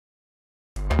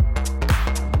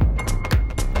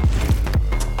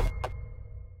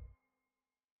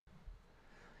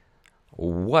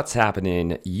What's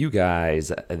happening, you guys?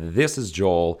 This is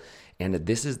Joel, and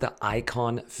this is the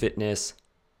Icon Fitness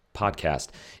podcast.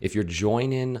 If you're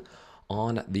joining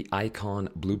on the Icon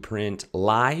Blueprint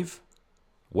live,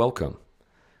 welcome.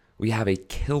 We have a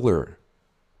killer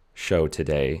show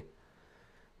today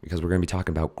because we're going to be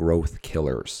talking about growth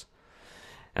killers.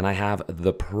 And I have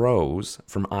the pros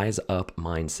from Eyes Up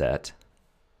Mindset,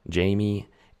 Jamie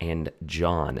and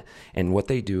John. And what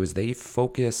they do is they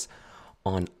focus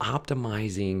on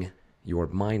optimizing your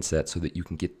mindset so that you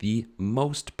can get the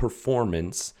most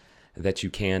performance that you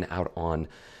can out on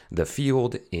the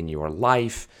field, in your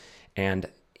life, and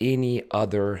any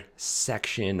other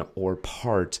section or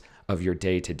part of your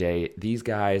day-to-day. These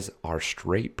guys are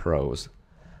straight pros.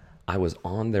 I was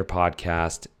on their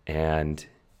podcast and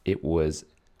it was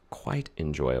quite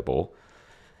enjoyable.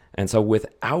 And so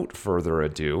without further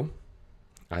ado,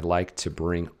 I'd like to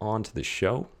bring onto the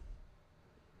show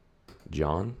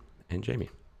John and Jamie.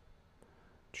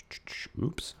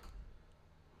 Oops.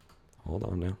 Hold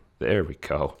on now. There we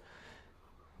go.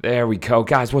 There we go.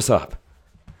 Guys, what's up?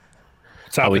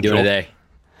 How are we doing today?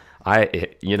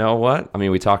 You know what? I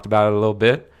mean, we talked about it a little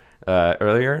bit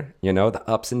earlier, you know, the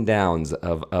ups and downs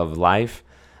of life.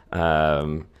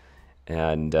 And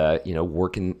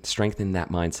strengthening that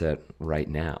mindset right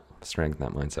now.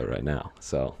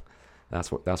 So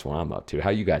that's what I'm up to. How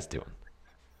you guys doing?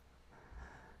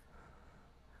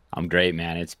 I'm great,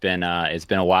 man. It's been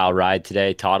a wild ride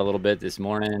today. Taught a little bit this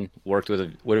morning. Worked with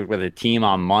a team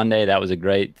on Monday. That was a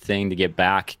great thing to get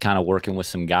back, kind of working with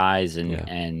some guys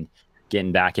and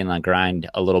getting back in the grind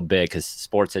a little bit because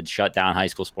sports had shut down. High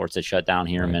school sports had shut down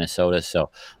here in Minnesota. So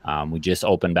we just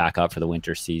opened back up for the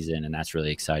winter season, and that's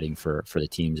really exciting for the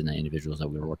teams and the individuals that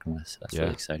we were working with. So that's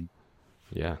really exciting.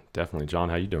 Yeah, definitely. John,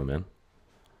 how you doing, man?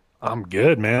 I'm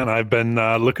good, man. I've been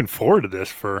looking forward to this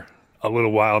for a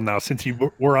little while now since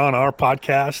you were on our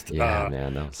podcast. Yeah,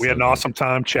 man. We had an awesome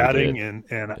time chatting, and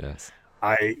yes.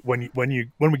 when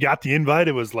we got the invite,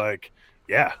 it was like,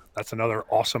 yeah, that's another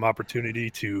awesome opportunity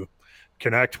to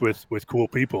connect with cool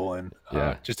people, and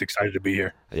just excited to be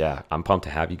here. Yeah, I'm pumped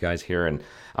to have you guys here, and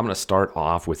I'm going to start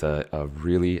off with a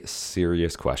really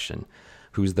serious question.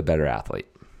 Who's the better athlete?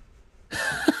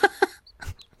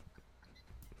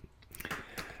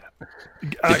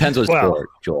 Depends what sport,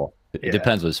 Joel. It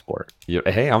depends what sport.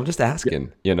 Hey, I'm just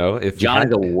asking, if John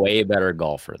is a way better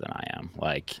golfer than I am.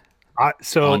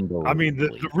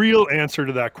 The real answer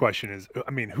to that question is,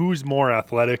 who's more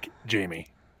athletic? Jamie,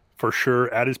 for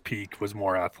sure, at his peak was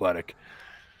more athletic.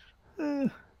 I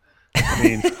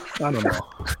don't know.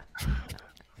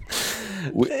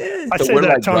 I say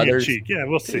that tongue in cheek. Yeah,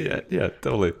 we'll see. Yeah,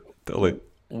 totally.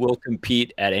 We'll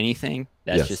compete at anything.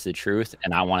 That's just the truth.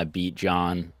 And I want to beat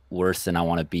John worse than I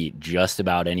want to beat just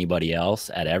about anybody else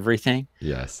at everything.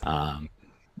 Yes.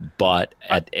 But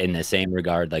in the same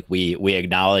regard, like we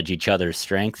acknowledge each other's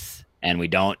strengths, and we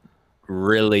don't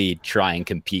really try and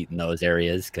compete in those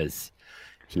areas because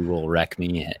he will wreck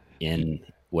me in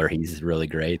where he's really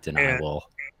great, and I will.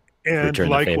 And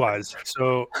likewise.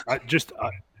 So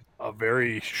a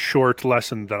very short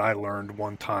lesson that I learned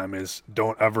one time is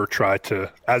don't ever try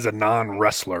to, as a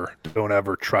non-wrestler, don't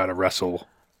ever try to wrestle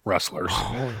wrestlers.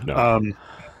 Oh, no. I'm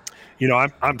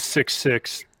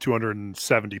 6'6",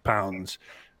 270 pounds.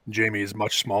 Jamie is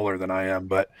much smaller than I am,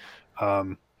 but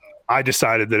I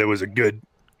decided that it was a good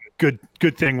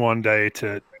thing one day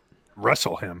to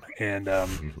wrestle him, and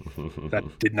that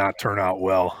did not turn out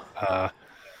well.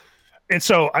 And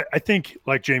so I think,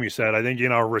 like Jamie said, I think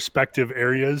in our respective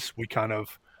areas, we kind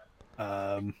of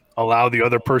allow the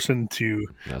other person to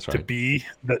be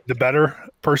the better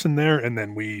person there, and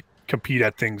then we compete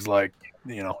at things like,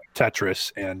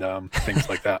 Tetris and things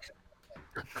like that.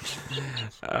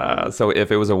 So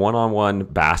if it was a one-on-one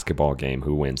basketball game,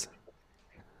 who wins?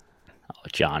 Oh,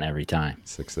 John, every time.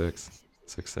 6'6".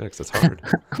 That's hard.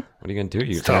 What are you going to do?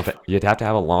 You'd have to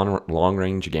have a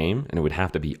long-range game, and it would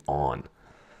have to be on.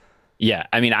 Yeah,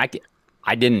 I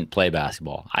didn't play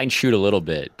basketball. I can shoot a little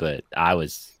bit, but I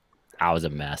was a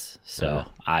mess. So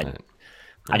I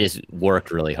just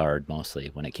worked really hard mostly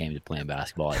when it came to playing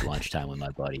basketball at lunchtime with my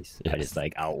buddies. I just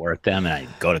outworked them, and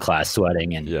I'd go to class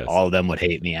sweating, and all of them would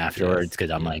hate me afterwards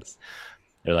because I'm like,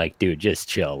 they're like, dude, just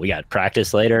chill. We got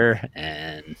practice later,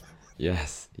 and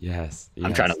yes.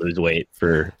 I'm trying to lose weight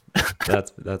for.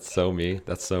 That's so me.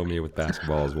 That's so me with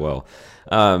basketball as well.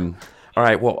 All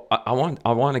right. Well, I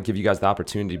want to give you guys the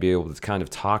opportunity to be able to kind of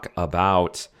talk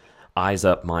about Eyes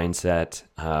Up Mindset.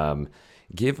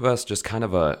 Give us just kind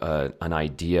of an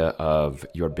idea of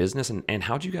your business and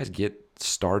how did you guys get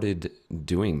started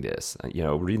doing this?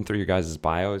 Reading through your guys'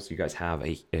 bios, you guys have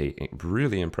a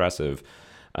really impressive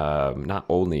not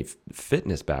only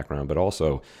fitness background, but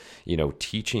also,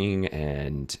 teaching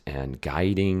and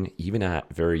guiding even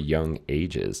at very young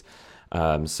ages.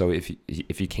 So if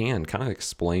you can kind of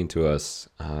explain to us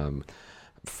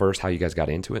first how you guys got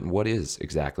into it and what is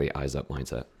exactly Eyes Up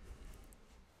Mindset.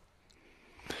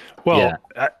 Well,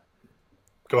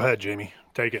 go ahead, Jamie.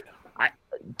 Take it.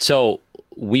 So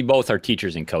we both are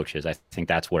teachers and coaches. I think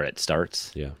that's where it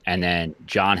starts. Yeah. And then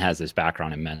John has this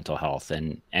background in mental health,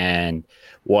 and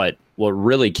what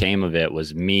really came of it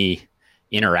was me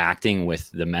interacting with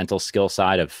the mental skill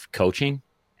side of coaching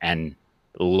and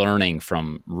learning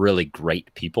from really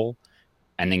great people,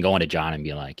 and then going to John and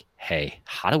being like, hey,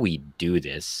 how do we do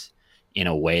this in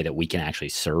a way that we can actually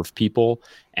serve people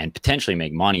and potentially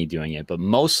make money doing it? But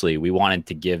mostly we wanted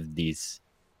to give these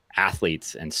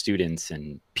athletes and students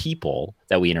and people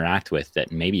that we interact with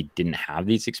that maybe didn't have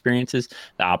these experiences,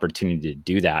 the opportunity to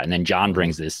do that. And then John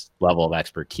brings this level of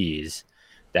expertise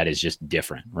that is just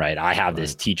different, right? I have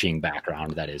this teaching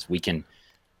background that is, we can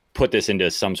put this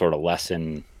into some sort of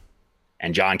lesson,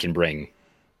 and John can bring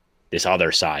this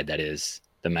other side that is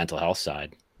the mental health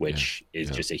side, which is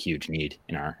just a huge need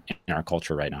in our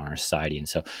culture right now, in our society. And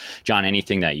so, John,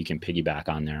 anything that you can piggyback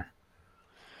on there?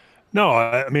 No,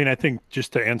 I mean, I think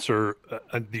just to answer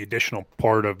the additional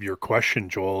part of your question,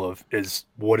 Joel,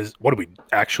 what do we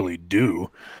actually do?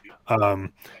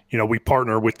 We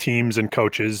partner with teams and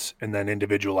coaches and then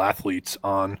individual athletes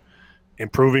on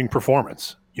improving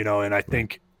performance, and I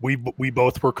think we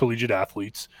both were collegiate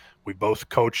athletes. We both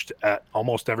coached at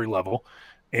almost every level,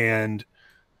 and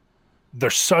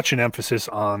there's such an emphasis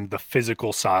on the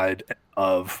physical side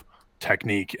of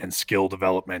technique and skill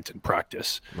development and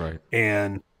practice. Right.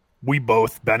 And we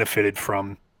both benefited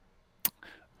from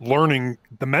learning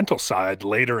the mental side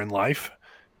later in life.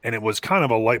 And it was kind of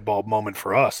a light bulb moment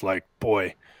for us. Like,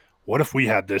 boy, what if we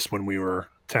had this when we were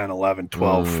 10, 11,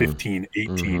 12, 15,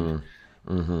 18?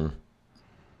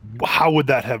 How would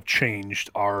that have changed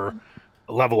our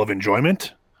level of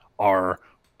enjoyment, our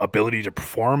ability to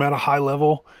perform at a high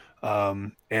level?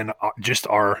 And just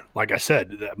like I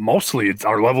said, mostly it's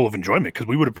our level of enjoyment, because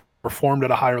we would have performed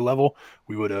at a higher level.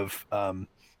 We would have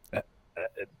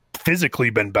physically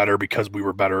been better because we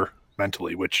were better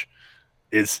mentally, which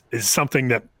is something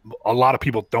that a lot of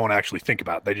people don't actually think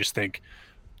about. They just think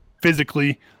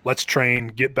physically, let's train,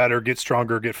 get better, get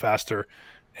stronger, get faster.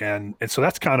 And so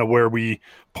that's kind of where we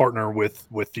partner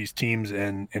with these teams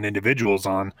and individuals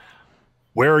on,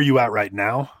 where are you at right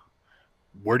now?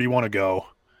 Where do you want to go?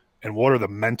 And what are the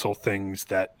mental things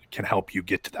that can help you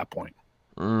get to that point?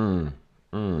 And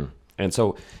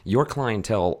so your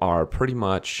clientele are pretty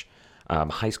much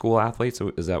high school athletes.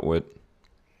 Is that what?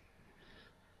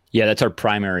 Yeah, that's our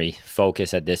primary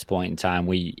focus at this point in time.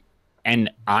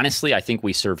 And honestly, I think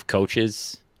we serve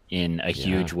coaches in a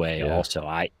huge way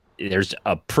also. There's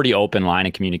a pretty open line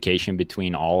of communication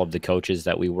between all of the coaches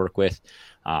that we work with.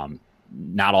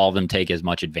 Not all of them take as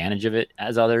much advantage of it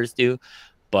as others do,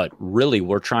 but really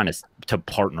we're trying to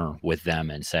partner with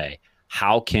them and say,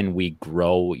 how can we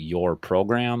grow your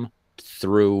program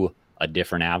through a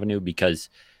different avenue? Because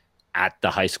at the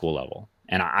high school level,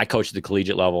 and I coach at the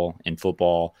collegiate level in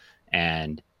football,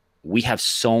 and we have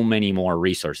so many more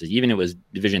resources. Even if it was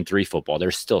Division III football,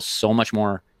 there's still so much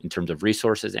more in terms of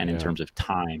resources and in terms of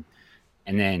time.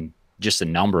 And then just the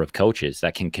number of coaches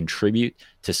that can contribute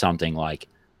to something like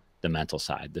the mental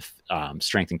side, the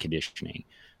strength and conditioning.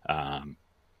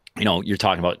 You're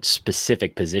talking about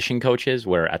specific position coaches,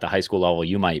 where at the high school level,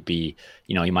 you might be,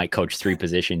 you might coach 3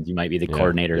 positions. You might be the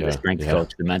coordinator, the strength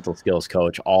coach, the mental skills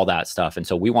coach, all that stuff. And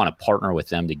so we want to partner with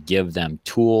them to give them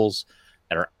tools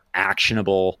that are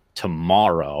actionable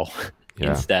tomorrow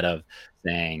instead of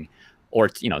saying, or,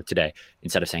 today,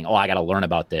 instead of saying, oh, I got to learn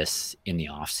about this in the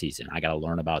off season. I got to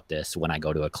learn about this when I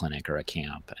go to a clinic or a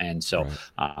camp. And so,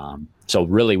 so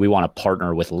really we want to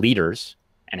partner with leaders,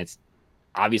 and it's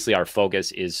obviously our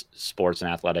focus is sports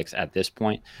and athletics at this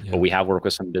point, but we have worked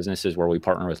with some businesses where we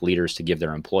partner with leaders to give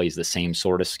their employees the same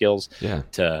sort of skills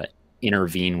to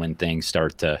intervene when things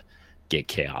start to get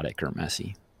chaotic or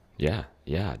messy. Yeah,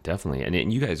 definitely.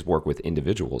 And you guys work with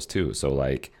individuals too. So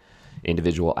like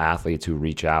individual athletes who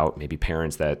reach out, maybe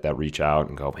parents that reach out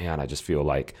and go, man, I just feel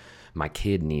like my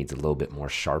kid needs a little bit more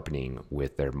sharpening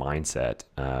with their mindset.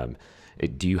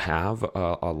 Do you have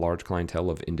a large clientele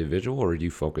of individual, or do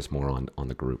you focus more on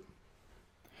the group?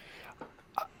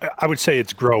 I would say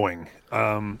it's growing.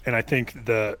 And I think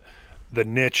the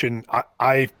niche, and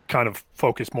I kind of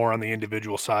focus more on the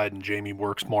individual side, and Jamie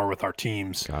works more with our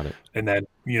teams. Got it. And then,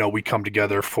 we come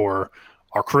together for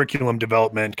our curriculum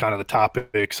development, kind of the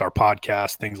topics, our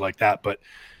podcast, things like that. But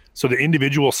so the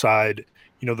individual side,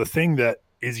 the thing that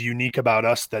is unique about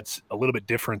us that's a little bit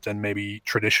different than maybe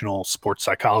traditional sports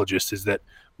psychologists is that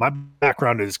my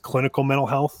background is clinical mental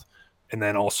health and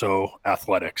then also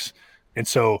athletics. And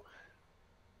so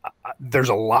there's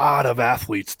a lot of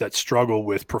athletes that struggle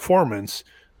with performance,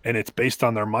 and it's based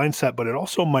on their mindset, but it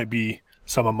also might be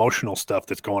some emotional stuff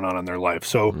that's going on in their life.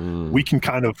 So we can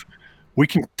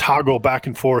toggle back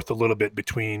and forth a little bit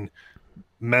between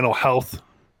mental health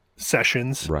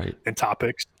sessions and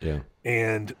topics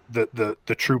and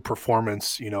the true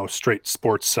performance, straight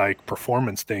sports psych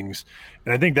performance things.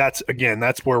 And I think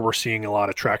that's where we're seeing a lot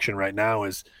of traction right now,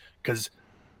 is because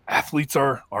athletes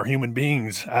are human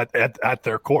beings at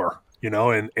their core,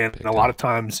 and a lot of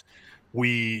times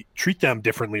we treat them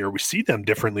differently or we see them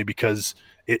differently because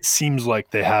it seems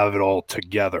like they have it all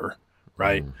together.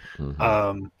 Right.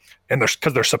 And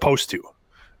because they're supposed to,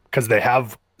 because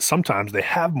sometimes they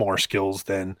have more skills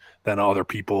than other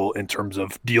people in terms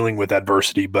of dealing with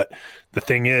adversity. But the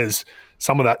thing is,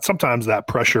 sometimes that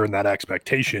pressure and that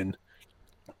expectation,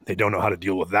 they don't know how to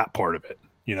deal with that part of it,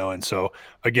 and so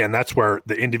again, that's where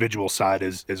the individual side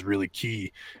is really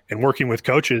key, and working with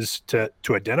coaches to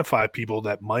identify people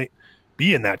that might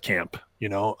be in that camp,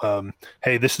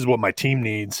 hey, this is what my team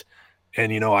needs.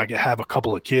 And, I have a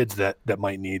couple of kids that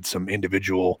might need some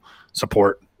individual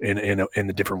support in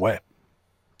a different way.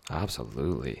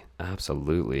 Absolutely.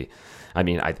 I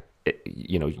mean,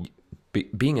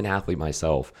 being an athlete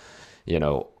myself,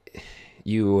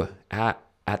 you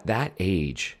at that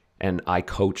age, and I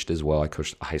coached as well. I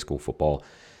coached high school football.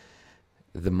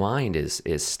 The mind is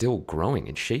still growing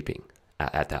and shaping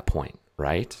at that point,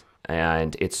 right?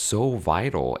 And it's so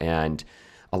vital. And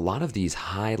a lot of these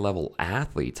high-level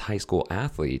athletes, high school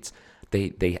athletes,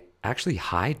 they actually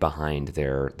hide behind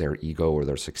their ego or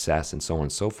their success and so on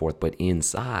and so forth. But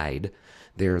inside,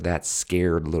 they're that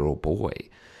scared little boy.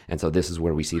 And so this is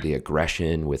where we see the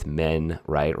aggression with men,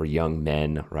 right? Or young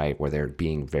men, right? Where they're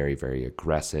being very, very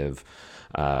aggressive,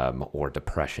 or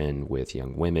depression with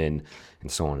young women and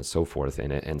so on and so forth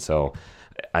in it. And so,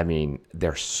 I mean,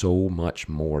 there's so much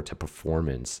more to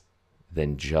performance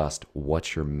than just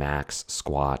what's your max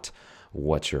squat,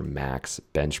 what's your max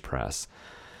bench press.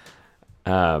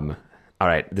 All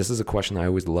right, this is a question I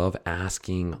always love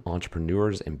asking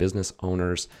entrepreneurs and business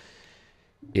owners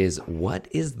is, what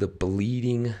is the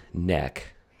bleeding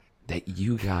neck that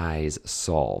you guys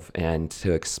solve? And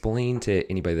to explain to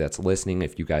anybody that's listening,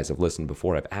 if you guys have listened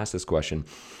before, I've asked this question,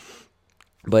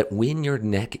 but when your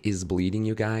neck is bleeding,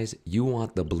 you guys, you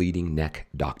want the bleeding neck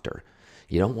doctor.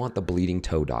 You don't want the bleeding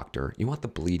toe doctor. You want the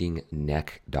bleeding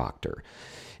neck doctor.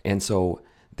 And so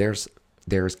there's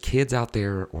kids out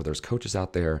there, or there's coaches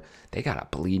out there, they got a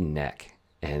bleeding neck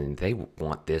and they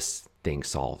want this thing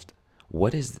solved.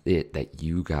 What is it that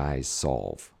you guys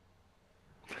solve?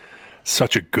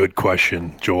 Such a good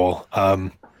question, Joel.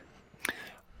 I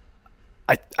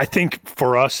think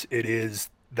for us, it is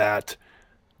that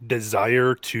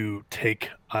desire to take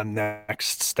a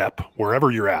next step wherever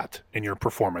you're at in your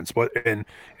performance. And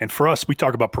for us, we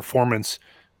talk about performance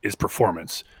is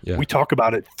performance. Yeah. We talk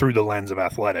about it through the lens of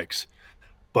athletics,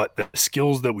 but the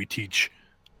skills that we teach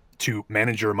to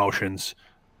manage your emotions,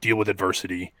 deal with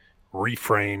adversity,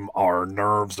 reframe our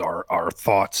nerves, our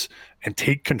thoughts, and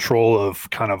take control of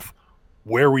kind of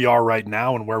where we are right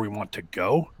now and where we want to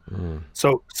go.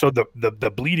 So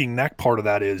the bleeding neck part of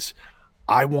that is,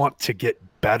 I want to get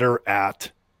better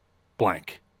at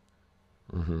blank.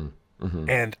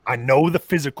 And I know the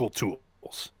physical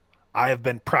tools. I have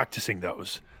been practicing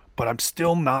those, but I'm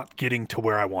still not getting to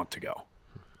where I want to go.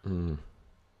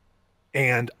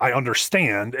 And I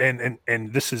understand,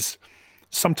 and this is,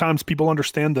 sometimes people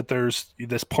understand that there's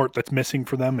this part that's missing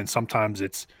for them, and sometimes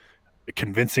it's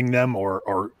convincing them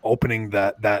or opening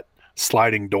that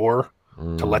sliding door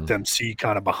to let them see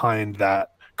kind of behind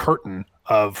that curtain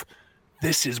of,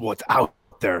 this is what's out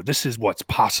there. This is what's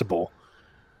possible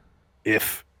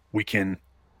if we can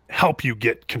help you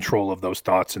get control of those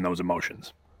thoughts and those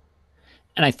emotions.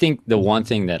 And I think the one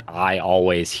thing that I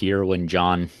always hear when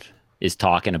John is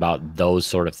talking about those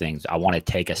sort of things, I want to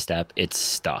take a step, it's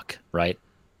stuck, right?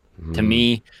 To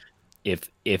me,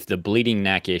 if the bleeding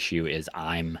neck issue is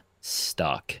I'm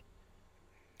stuck,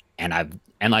 and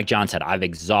like John said, I've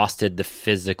exhausted the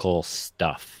physical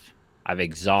stuff. I've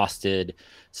exhausted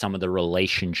some of the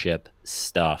relationship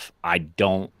stuff. I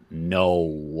don't know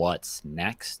what's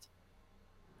next.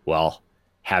 Well,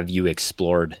 have you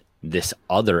explored this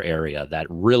other area that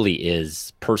really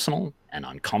is personal and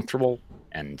uncomfortable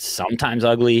and sometimes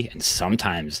ugly and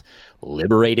sometimes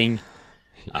liberating?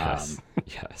 Yes.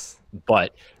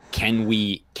 But can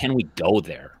we go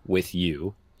there with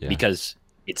you? Yeah. Because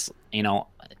it's,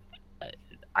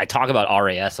 I talk about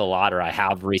RAS a lot, or I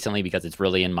have recently, because it's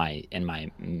really in my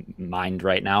mind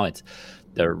right now. It's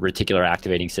the reticular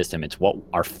activating system. It's what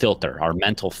our filter, our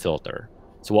mental filter.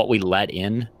 So what we let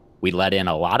in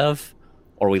a lot of,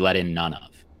 or we let in none of,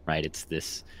 right? It's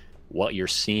this, what you're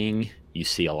seeing, you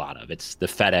see a lot of. It's the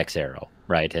FedEx arrow,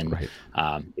 right? And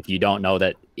if you don't know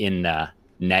that in the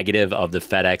negative of the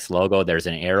FedEx logo, there's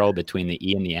an arrow between the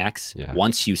E and the X. Yeah.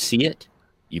 Once you see it,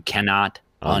 you cannot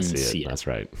unsee it. That's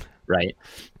right. Right.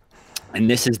 And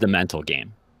this is the mental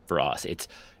game for us.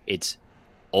 It's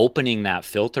opening that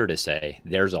filter to say,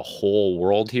 there's a whole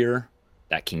world here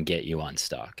that can get you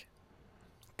unstuck.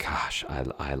 Gosh,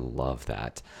 I love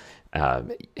that.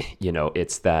 It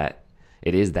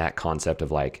is that concept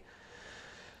of like,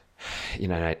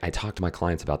 and I talk to my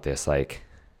clients about this, like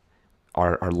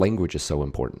our language is so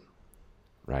important,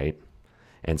 right?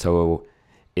 And so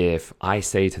if I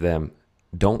say to them,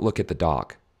 don't look at the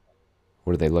dog,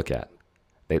 what do they look at?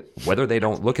 Whether they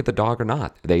don't look at the dog or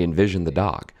not, they envision the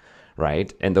dog,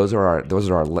 right? And those are it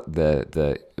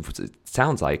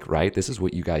sounds like, right? This is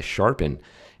what you guys sharpen,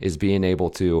 is being able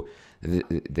to,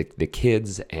 the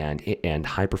kids and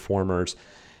high performers,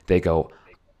 they go,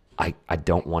 I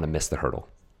don't want to miss the hurdle.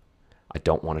 I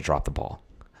don't want to drop the ball.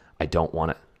 I don't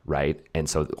want to, right? And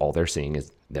so all they're seeing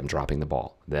is them dropping the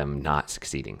ball, them not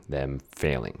succeeding, them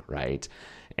failing, right?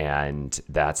 And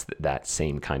that's that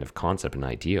same kind of concept and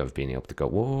idea of being able to go,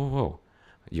 whoa.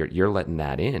 You're letting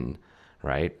that in,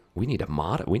 right? We need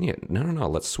no,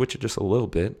 let's switch it just a little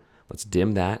bit. Let's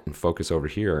dim that and focus over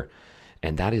here.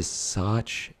 And that is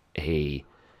such a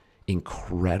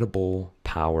incredible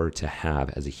power to have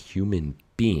as a human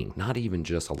being, not even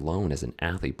just alone as an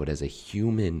athlete, but as a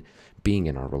human being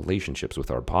in our relationships with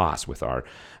our boss, with our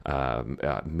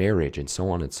marriage, and so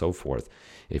on and so forth.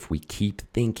 If we keep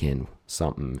thinking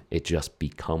something, it just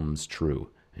becomes true.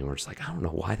 And we're just like, I don't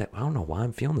know why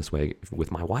I'm feeling this way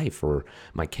with my wife or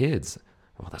my kids.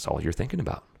 Well, that's all you're thinking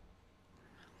about.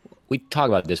 We talk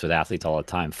about this with athletes all the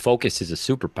time. Focus is a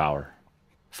superpower.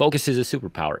 Focus is a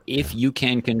superpower. If you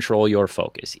can control your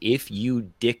focus, if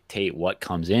you dictate what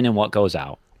comes in and what goes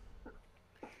out,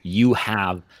 you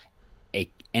have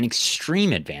an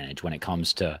extreme advantage when it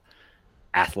comes to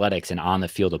athletics and on the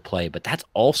field of play. But that's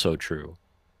also true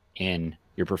in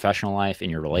your professional life, in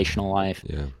your relational life,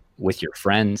 with your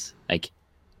friends. Like,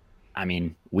 I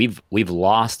mean, we've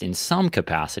lost in some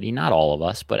capacity, not all of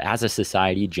us, but as a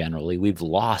society generally, we've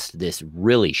lost this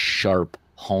really sharp,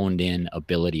 honed in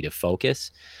ability to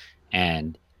focus.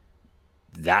 And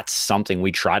that's something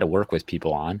we try to work with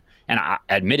people on. And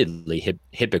admittedly,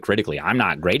 hypocritically, I'm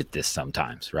not great at this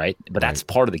sometimes, right? But that's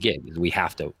part of the gig, is we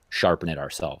have to sharpen it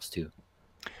ourselves too.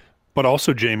 But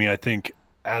also, Jamie, I think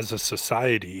as a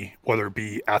society, whether it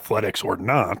be athletics or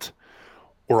not,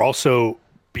 we're also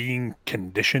being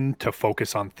conditioned to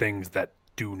focus on things that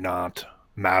do not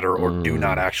matter or do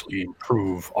not actually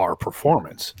improve our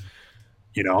performance,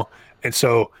 And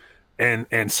so,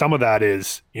 and some of that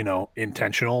is,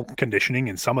 intentional conditioning.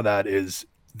 And some of that is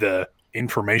the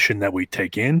information that we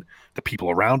take in, the people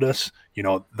around us,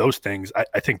 those things.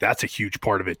 I think that's a huge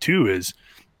part of it too, is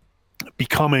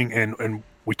becoming, and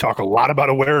we talk a lot about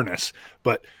awareness,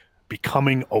 but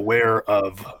becoming aware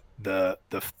of the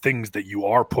things that you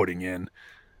are putting in,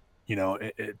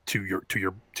 to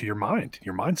your mind,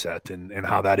 your mindset, and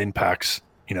how that impacts,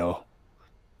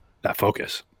 that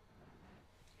focus.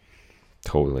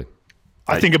 Totally.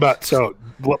 I think about, so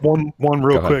one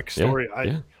real quick story.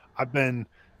 Yeah. I've been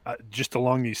just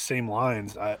along these same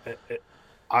lines. I'm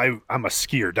a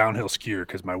skier, downhill skier,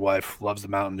 because my wife loves the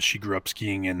mountains. She grew up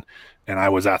skiing, and I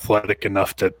was athletic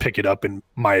enough to pick it up in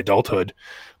my adulthood.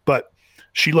 But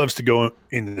she loves to go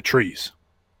in the trees.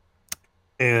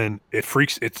 And it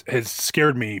has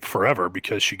scared me forever,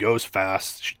 because she goes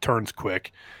fast, she turns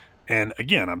quick. And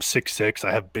again, I'm 6'6",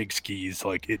 I have big skis.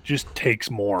 Like, it just takes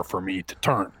more for me to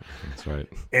turn. That's right.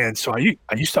 And so I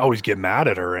used to always get mad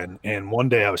at her. And one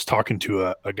day I was talking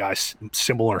to a guy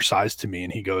similar size to me,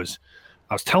 and he goes,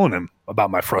 I was telling him about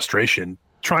my frustration,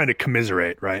 trying to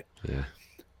commiserate, right? Yeah.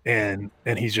 And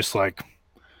he's just like,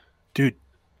 dude,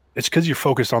 it's because you're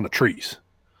focused on the trees.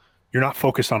 You're not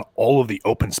focused on all of the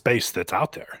open space that's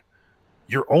out there.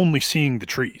 You're only seeing the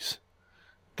trees.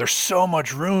 There's so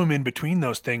much room in between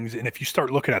those things. And if you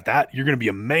start looking at that, you're going to be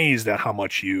amazed at how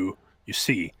much you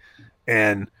see.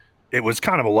 And it was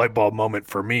kind of a light bulb moment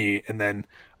for me. And then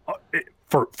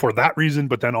for that reason,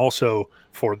 but then also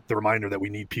for the reminder that we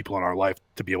need people in our life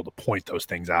to be able to point those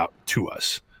things out to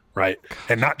us. Right.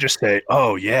 And not just say,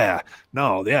 oh yeah,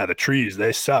 no, yeah, the trees,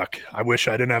 they suck. I wish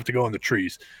I didn't have to go in the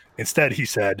trees. Instead, he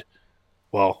said,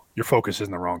 well, your focus is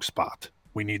in the wrong spot.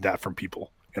 We need that from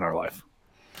people in our life.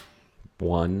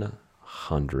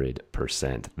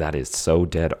 100%. That is so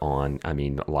dead on. I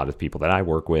mean, a lot of people that I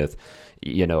work with,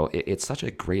 it's such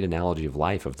a great analogy of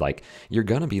life, of like, you're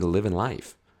going to be living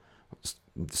life.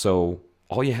 So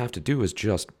all you have to do is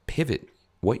just pivot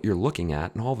what you're looking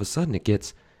at, and all of a sudden it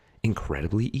gets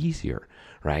incredibly easier,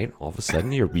 right? All of a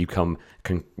sudden you become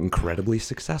incredibly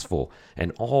successful.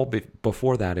 And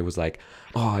before that, it was like,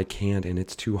 oh, I can't, and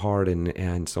it's too hard,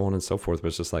 and so on and so forth. But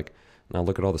it's just like, now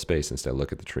look at all the space instead.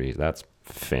 Look at the trees. That's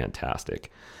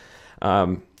fantastic.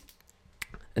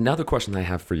 Another question I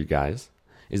have for you guys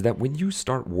is that when you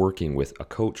start working with a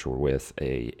coach or with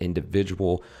a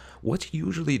individual, what's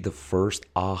usually the first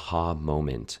aha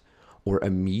moment or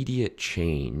immediate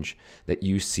change that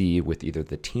you see with either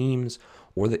the teams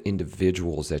or the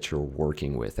individuals that you're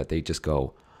working with, that they just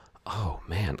go, oh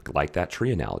man, like that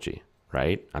tree analogy,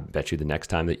 right? I bet you the next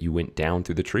time that you went down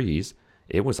through the trees,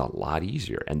 it was a lot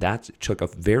easier. And that took a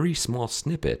very small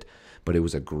snippet, but it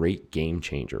was a great game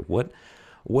changer. What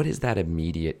is that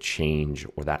immediate change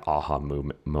or that aha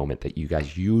moment that you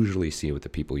guys usually see with the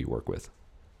people you work with?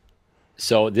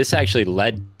 So this actually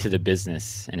led to the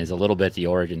business and is a little bit the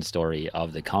origin story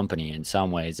of the company in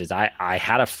some ways. Is I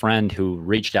had a friend who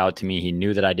reached out to me. He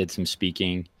knew that I did some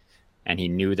speaking, and he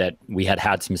knew that we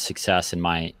had some success in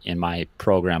my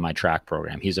program, my track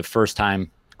program. He's a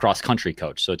first-time cross-country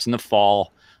coach. So it's in the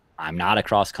fall. I'm not a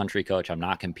cross-country coach. I'm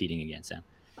not competing against him.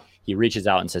 He reaches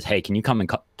out and says, hey, can you come and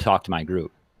talk to my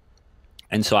group?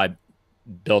 And so I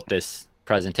built this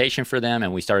presentation for them,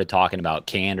 and we started talking about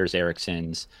Kay Anders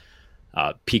Ericsson's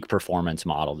peak performance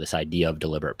model, this idea of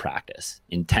deliberate practice,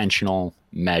 intentional,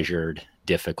 measured,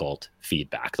 difficult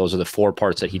feedback. Those are the 4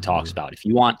 parts that he talks about. If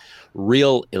you want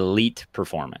real elite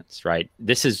performance, right?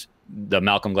 This is the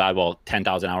Malcolm Gladwell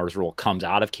 10,000 hours rule comes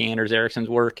out of Kay Anders Ericsson's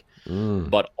work.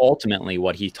 But ultimately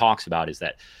what he talks about is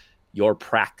that your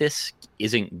practice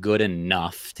isn't good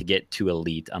enough to get to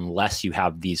elite unless you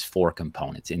have these 4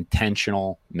 components: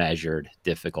 intentional, measured,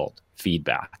 difficult,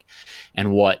 feedback.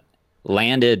 And what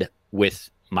landed with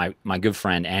my good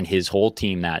friend and his whole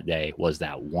team that day was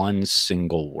that one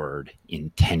single word: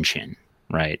 intention,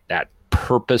 right? That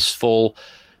purposeful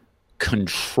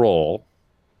control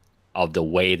of the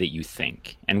way that you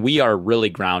think. And we are really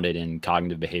grounded in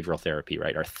cognitive behavioral therapy,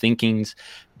 right? Our thinkings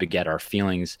beget our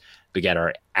feelings, beget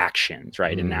our actions,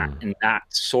 right? And that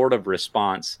sort of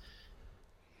response,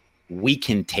 we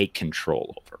can take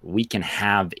control over. We can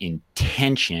have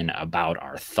intention about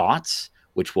our thoughts,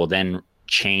 which will then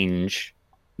change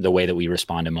the way that we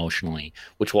respond emotionally,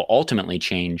 which will ultimately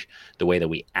change the way that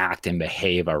we act and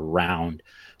behave around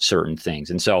certain things.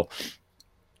 And so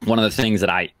one of the things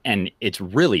that and it's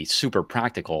really super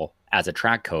practical as a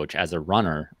track coach, as a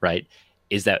runner, right,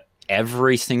 is that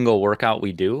every single workout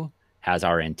we do has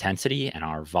our intensity and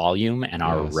our volume and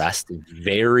our rest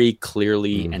very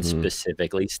clearly and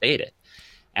specifically stated.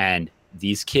 And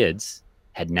these kids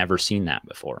had never seen that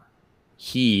before.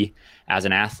 He, as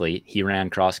an athlete, he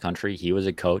ran cross country. He was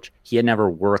a coach. He had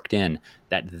never worked in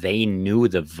that. They knew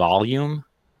the volume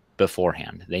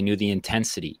beforehand. They knew the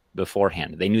intensity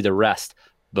beforehand. They knew the rest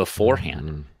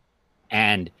beforehand.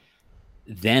 And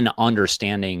then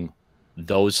understanding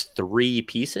those 3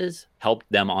 pieces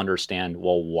helped them understand,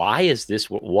 well, what is this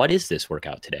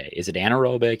workout today? Is it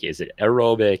anaerobic? Is it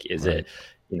aerobic? Is it,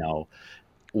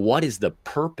 what is the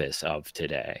purpose of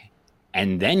today?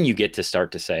 And then you get to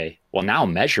start to say, well, now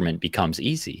measurement becomes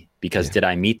easy because did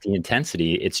I meet the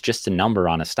intensity? It's just a number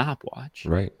on a stopwatch,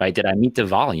 right? Did I meet the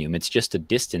volume? It's just a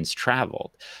distance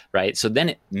traveled, right? So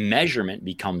then measurement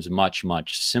becomes much,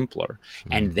 much simpler.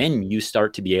 And then you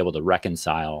start to be able to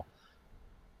reconcile,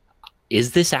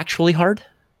 is this actually hard?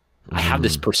 I have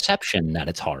this perception that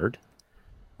it's hard,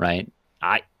 right?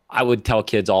 I would tell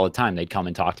kids all the time, they'd come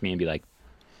and talk to me and be like,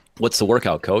 what's the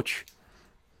workout, coach?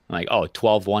 I'm like,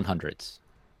 12 100s.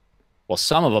 Well,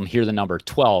 some of them hear the number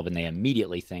 12 and they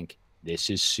immediately think, this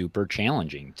is super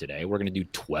challenging today. We're going to do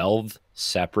 12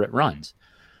 separate runs.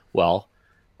 Well,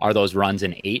 are those runs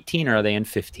in 18 or are they in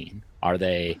 15? Are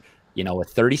they, with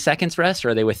 30 seconds rest, or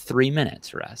are they with 3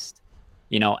 minutes rest?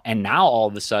 And now all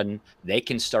of a sudden they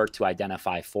can start to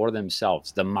identify for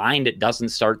themselves. The mind, it doesn't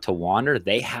start to wander.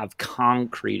 They have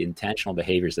concrete intentional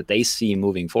behaviors that they see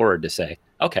moving forward to say,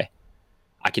 okay,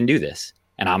 I can do this.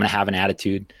 And I'm going to have an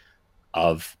attitude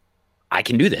of, I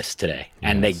can do this today.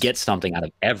 And they get something out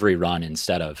of every run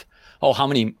instead of, oh, how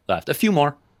many left? A few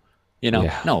more.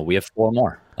 No, we have 4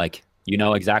 more. Like, you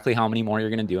know exactly how many more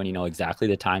you're going to do, and you know exactly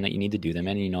the time that you need to do them,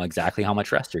 and you know exactly how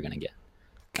much rest you're going to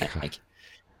get.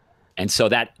 And so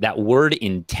that word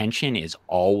intention is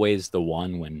always the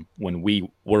one when we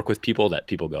work with people that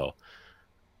people go,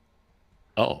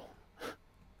 oh,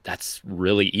 that's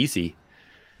really easy.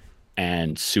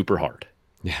 and super hard.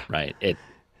 Yeah. Right.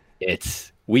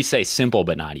 We say simple,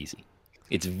 but not easy.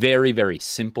 It's very, very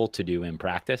simple to do in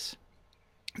practice.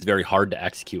 It's very hard to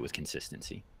execute with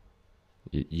consistency.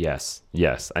 Yes.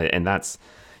 And that's,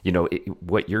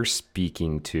 what you're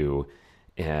speaking to,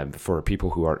 for people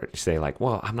who are say like,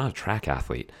 well, I'm not a track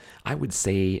athlete. I would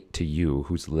say to you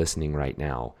who's listening right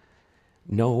now,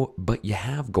 no, but you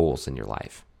have goals in your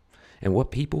life. And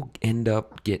what people end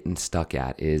up getting stuck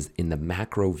at is in the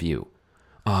macro view.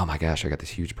 Oh my gosh, I got this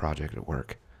huge project at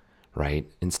work, right?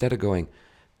 Instead of going,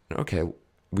 okay,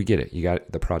 we get it. You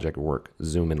got the project at work.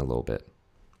 Zoom in a little bit.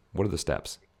 What are the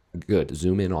steps? Good.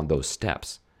 Zoom in on those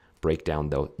steps. Break down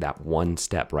that one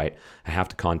step, right? I have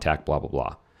to contact blah, blah,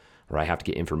 blah, or I have to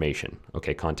get information.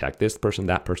 Okay, contact this person,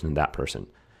 that person, and that person.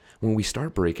 When we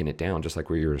start breaking it down, just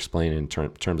like what you were explaining in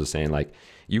terms of saying like,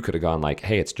 you could have gone like,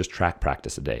 hey, it's just track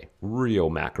practice a day, real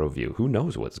macro view. Who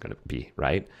knows what it's going to be,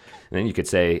 right? And then you could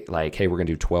say like, hey, we're going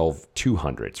to do 12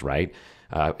 200s, right?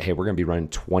 Hey, we're going to be running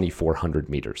 2,400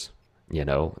 meters.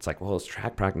 It's like, well, it's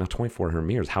track practice, now 2,400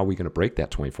 meters. How are we going to break that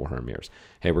 2,400 meters?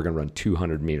 Hey, we're going to run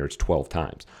 200 meters 12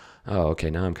 times. Oh, okay,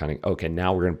 now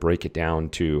now we're going to break it down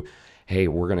to, hey,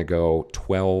 we're going to go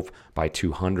 12 by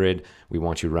 200. We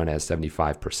want you to run at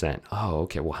 75%. Oh,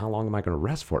 okay, well, how long am I going to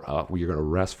rest for? Oh, well, you're going to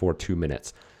rest for 2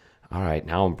 minutes. All right,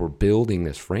 now we're building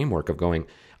this framework of going,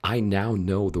 I now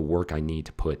know the work I need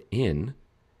to put in,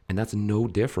 and that's no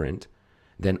different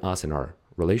than us in our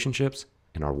relationships,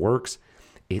 in our works.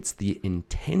 It's the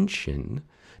intention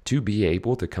to be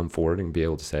able to come forward and be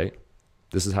able to say,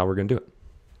 this is how we're going to do it.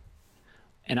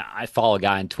 And I follow a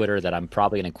guy on Twitter that I'm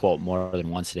probably going to quote more than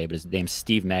once today, but his name's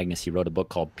Steve Magnus. He wrote a book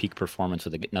called Peak Performance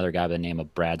with another guy by the name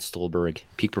of Brad Stulberg.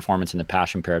 Peak Performance and the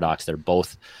Passion Paradox. They're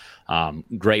both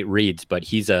great reads, but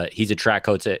he's a track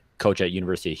coach at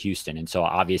University of Houston. And so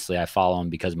obviously I follow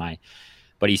him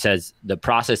but he says the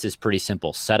process is pretty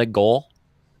simple. Set a goal,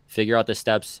 figure out the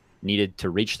steps needed to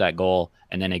reach that goal,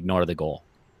 and then ignore the goal.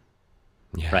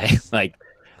 Yes. Right? Like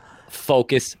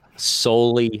focus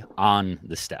solely on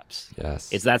the steps.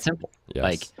 Yes. It's that simple.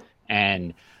 Yes.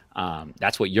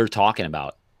 That's what you're talking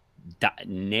about.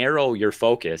 Narrow your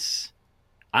focus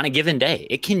on a given day.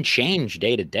 It can change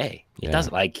day to day. Yeah. It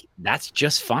doesn't that's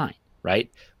just fine. Right.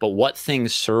 But what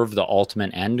things serve the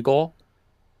ultimate end goal?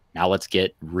 Now let's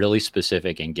get really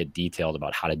specific and get detailed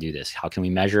about how to do this. How can we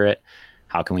measure it?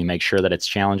 How can we make sure that it's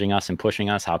challenging us and pushing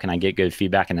us? How can I get good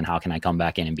feedback? And then how can I come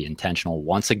back in and be intentional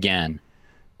once I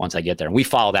get there? And we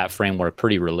follow that framework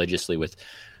pretty religiously with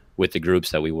the groups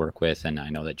that we work with. And I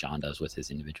know that John does with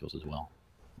his individuals as well.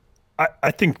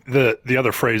 I think the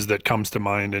other phrase that comes to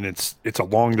mind, and it's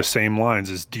along the same lines,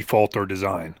 is default or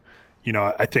design.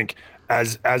 I think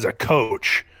as a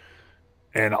coach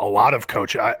and a lot of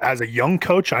as a young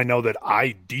coach, I know that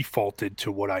I defaulted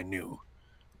to what I knew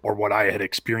or what I had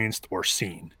experienced or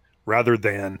seen, rather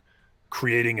than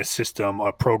creating a system,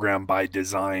 a program by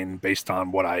design based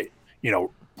on what I,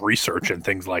 research and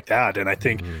things like that. And I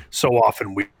think so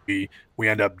often we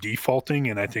end up defaulting.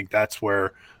 And I think that's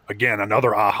where, again,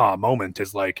 another aha moment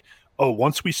is like, oh,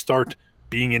 once we start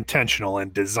being intentional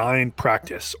and design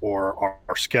practice or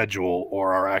our schedule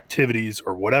or our activities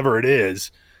or whatever it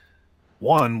is,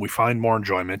 one, we find more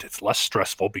enjoyment. It's less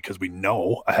stressful because we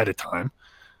know ahead of time.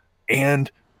 And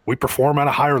we perform at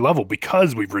a higher level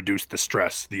because we've reduced the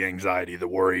stress, the anxiety, the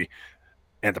worry,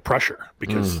 and the pressure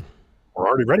because we're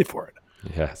already ready for it.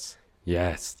 Yes.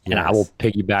 And I will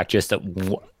piggyback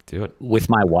do it with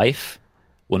my wife.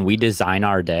 When we design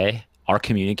our day, our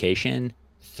communication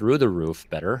through the roof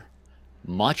better,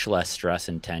 much less stress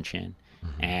and tension.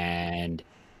 And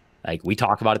like we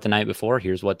talk about it the night before,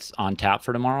 here's what's on tap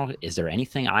for tomorrow. Is there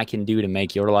anything I can do to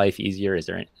make your life easier? Is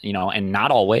there, and not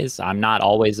always, I'm not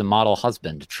always a model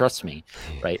husband, trust me.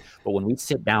 Right. But when we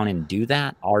sit down and do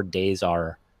that, our days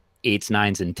are 8s,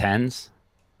 9s, and 10s,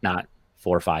 not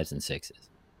 4, 5s, and 6s.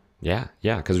 Yeah.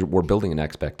 Because we're building an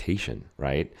expectation,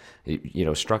 right?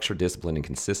 Structure, discipline, and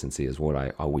consistency is what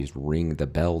I always ring the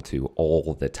bell to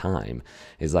all the time.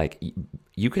 Is like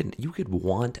you could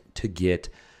want to get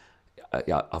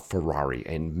a Ferrari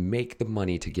and make the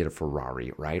money to get a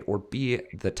Ferrari, right? Or be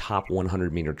the top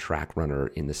 100-meter track runner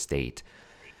in the state.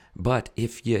 But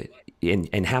if you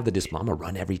and have the discipline, I'm gonna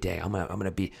run every day. I'm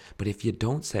gonna be. But if you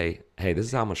don't say, hey, this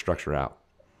is how I'm gonna structure out.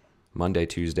 Monday,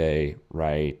 Tuesday,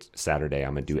 right? Saturday,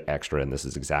 I'm going to do extra, and this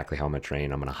is exactly how I'm going to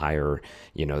train. I'm going to hire,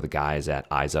 the guys at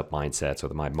Eyes Up Mindsets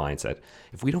or My Mindset.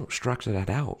 If we don't structure that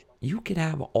out, you could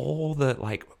have all the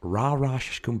rah-rah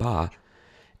shkumbah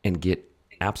and get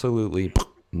absolutely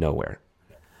nowhere.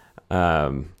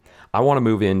 I want to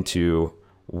move into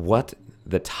what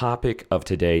the topic of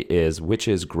today is, which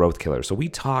is growth killer. So we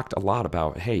talked a lot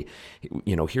about, hey,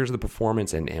 here's the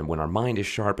performance and when our mind is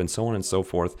sharp and so on and so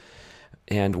forth.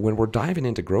 And when we're diving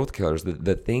into growth killers,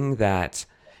 the thing that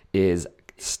is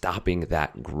stopping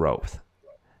that growth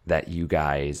that you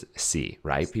guys see,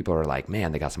 right? People are like,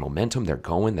 man, they got some momentum, they're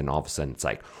going, then all of a sudden it's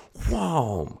like,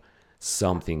 whoa,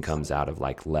 something comes out of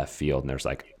like left field and there's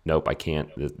like, nope, I can't,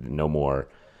 no more.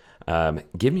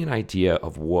 Give me an idea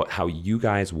of how you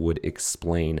guys would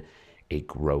explain a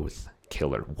growth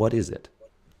killer. What is it?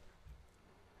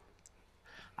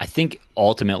 I think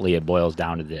ultimately it boils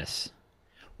down to this.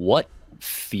 What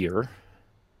fear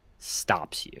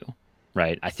stops you,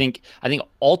 right? I think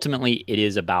ultimately it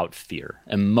is about fear.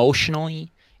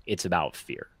 Emotionally, it's about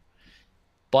fear.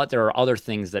 But there are other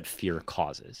things that fear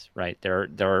causes, right? There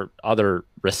are other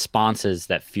responses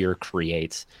that fear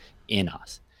creates in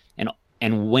us.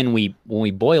 And when we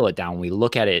boil it down, we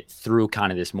look at it through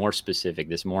kind of this more specific,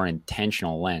 this more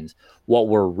intentional lens, what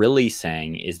we're really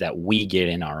saying is that we get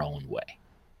in our own way,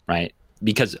 right?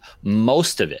 Because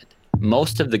most of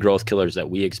the growth killers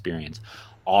that we experience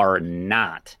are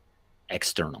not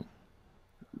external.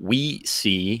 We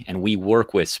see and we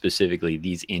work with specifically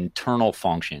these internal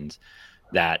functions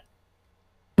that.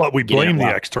 But we blame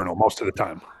the external most of the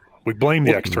time. We blame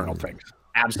the external things.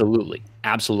 Absolutely.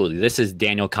 This is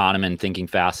Daniel Kahneman, Thinking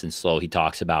Fast and Slow. He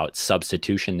talks about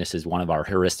substitution. This is one of our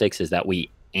heuristics, is that we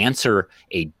answer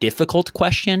a difficult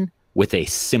question with a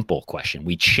simple question.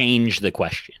 We change the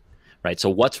question, right? So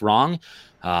what's wrong?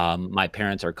 My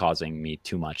parents are causing me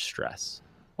too much stress.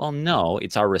 Well, no,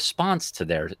 it's our response to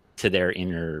their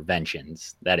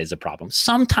interventions that is a problem.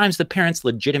 Sometimes the parents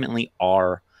legitimately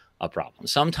are a problem.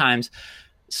 Sometimes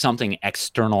something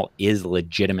external is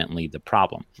legitimately the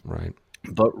problem. Right.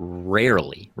 But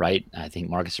rarely, right? I think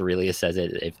Marcus Aurelius says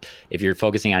it. If you're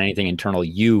focusing on anything internal,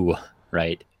 you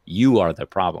are the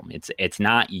problem. It's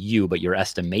not you, but your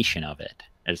estimation of it.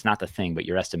 It's not the thing, but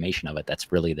your estimation of it.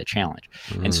 That's really the challenge.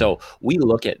 And so we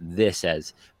look at this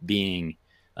as being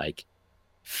like,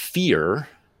 fear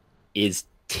is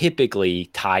typically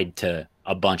tied to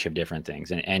a bunch of different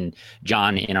things. And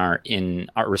John, in our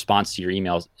response to your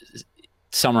emails,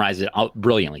 summarized it out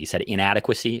brilliantly. He said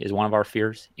inadequacy is one of our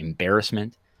fears.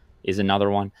 Embarrassment is another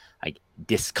one. Like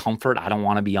discomfort. I don't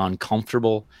want to be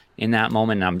uncomfortable in that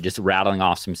moment. And I'm just rattling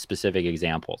off some specific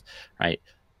examples, right?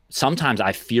 Sometimes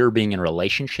I fear being in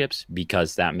relationships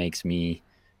because that makes me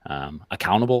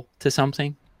accountable to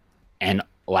something. And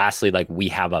lastly, like we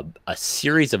have a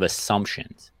series of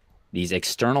assumptions, these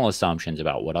external assumptions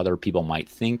about what other people might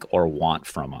think or want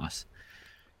from us.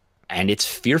 And it's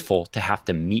fearful to have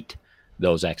to meet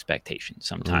those expectations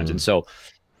sometimes. And so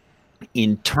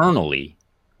internally,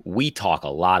 we talk a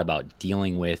lot about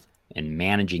dealing with and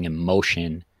managing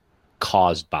emotion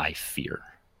caused by fear.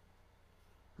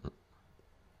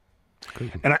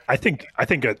 And I think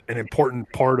an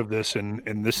important part of this,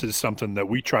 and this is something that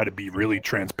we try to be really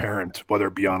transparent, whether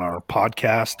it be on our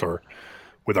podcast or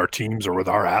with our teams or with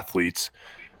our athletes,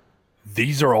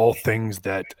 these are all things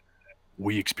that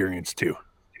we experience too.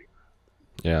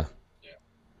 Yeah.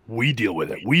 We deal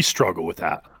with it. We struggle with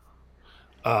that.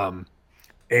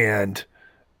 And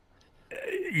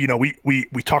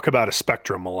we talk about a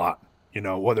spectrum a lot,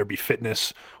 whether it be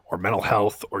fitness or mental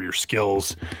health or your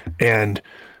skills. And,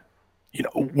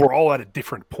 we're all at a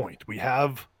different point. We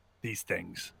have these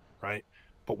things, right?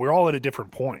 But we're all at a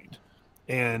different point.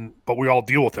 But we all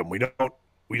deal with them. We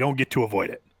don't get to avoid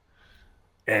it.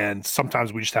 And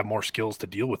sometimes we just have more skills to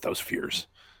deal with those fears.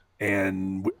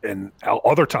 And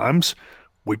other times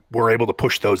we're able to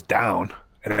push those down,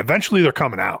 and eventually they're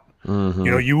coming out. Mm-hmm.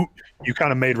 You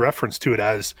kind of made reference to it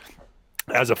as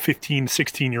a 15,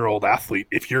 16-year-old athlete.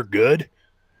 If you're good,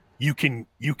 you can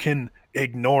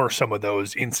ignore some of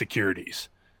those insecurities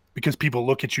because people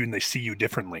look at you and they see you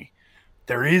differently.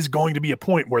 There is going to be a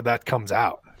point where that comes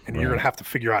out, and you're going to have to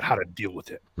figure out how to deal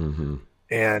with it. Mm-hmm.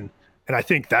 And I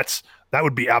think that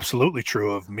would be absolutely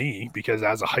true of me, because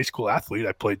as a high school athlete,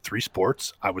 I played 3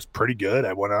 sports. I was pretty good.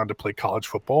 I went on to play college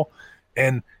football,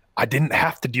 and I didn't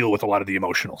have to deal with a lot of the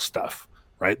emotional stuff,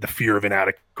 right? The fear of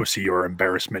inadequacy or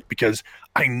embarrassment, because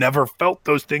I never felt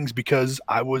those things because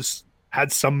I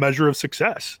had some measure of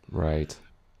success. Right.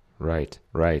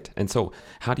 And so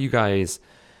how do you guys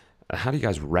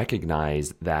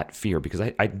recognize that fear? Because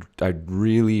I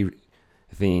really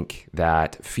think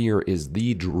that fear is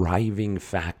the driving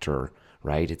factor,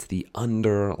 right? It's the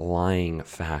underlying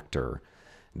factor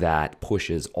that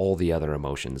pushes all the other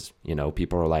emotions.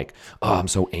 People are like, oh, I'm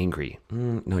so angry.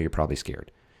 No, you're probably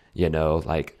scared.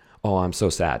 Like, oh, I'm so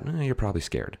sad. You're probably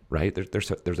scared, right? There's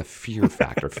a fear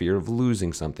factor, fear of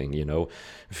losing something,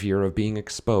 fear of being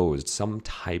exposed, some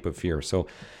type of fear. So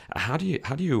how do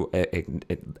you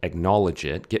acknowledge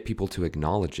it, get people to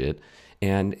acknowledge it,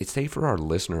 and say for our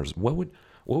listeners, what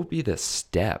would be the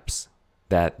steps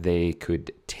that they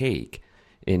could take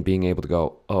in being able to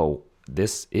go, oh,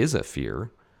 this is a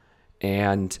fear,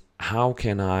 and how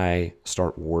can I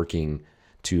start working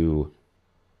to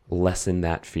lessen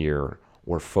that fear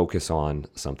or focus on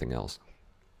something else?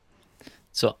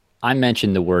 So I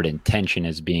mentioned the word intention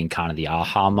as being kind of the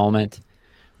aha moment.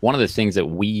 One of the things that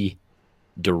we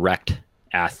direct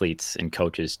athletes and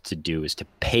coaches to do is to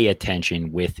pay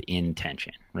attention with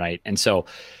intention, right? And so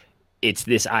it's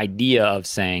this idea of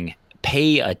saying,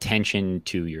 pay attention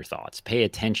to your thoughts, pay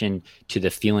attention to the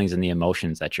feelings and the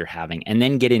emotions that you're having, and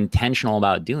then get intentional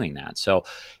about doing that. So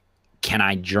can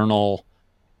I journal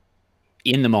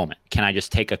in the moment? Can I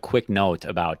just take a quick note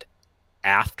about,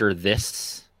 after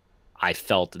this, I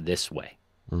felt this way,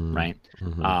 right?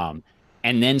 Mm-hmm.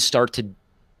 And then start to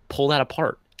pull that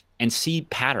apart and see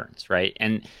patterns, right?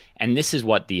 And this is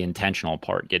what the intentional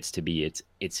part gets to be.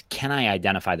 It's can I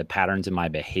identify the patterns in my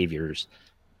behaviors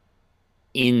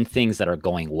in things that are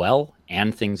going well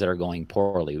and things that are going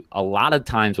poorly? A lot of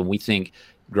times when we think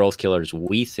growth killers,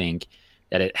 we think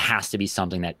that it has to be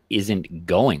something that isn't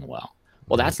going well.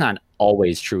 Well, that's not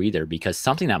always true either, because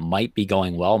something that might be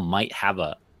going well might have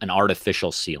an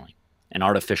artificial ceiling, an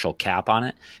artificial cap on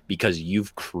it, because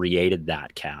you've created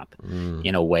that cap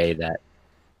in a way that,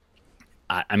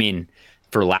 I mean,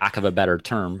 for lack of a better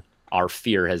term, our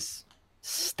fear has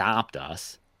stopped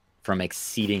us from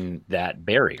exceeding that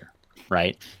barrier,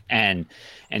 right? And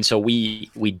so we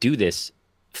do this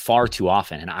far too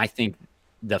often. And I think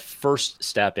the first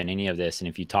step in any of this, and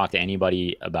if you talk to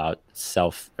anybody about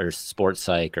self or sports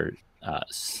psych or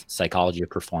psychology of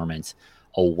performance,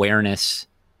 awareness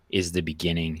is the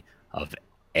beginning of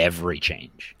every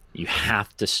change. You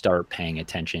have to start paying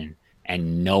attention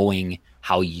and knowing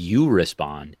how you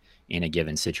respond in a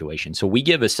given situation. So we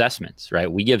give assessments,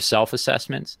 right? We give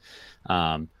self-assessments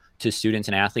to students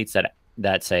and athletes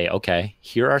that say, okay,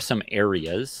 here are some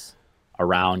areas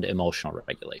around emotional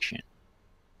regulation.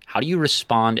 How do you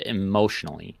respond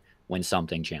emotionally when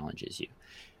something challenges you?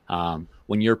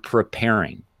 When you're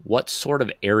preparing, what sort of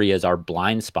areas are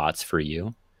blind spots for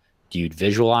you? Do you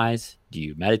visualize? Do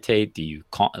you meditate? Do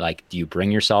you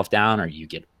bring yourself down, or you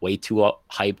get way too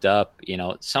hyped up?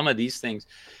 Some of these things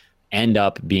end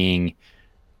up being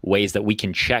ways that we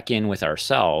can check in with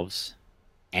ourselves,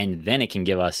 and then it can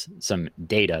give us some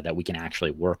data that we can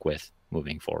actually work with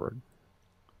moving forward.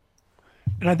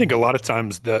 And I think a lot of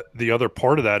times the other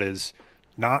part of that is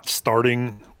not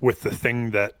starting with the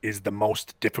thing that is the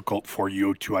most difficult for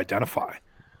you to identify.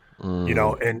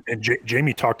 And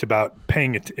Jamie talked about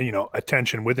paying it,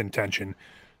 attention with intention.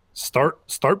 Start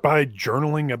by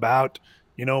journaling about,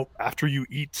 after you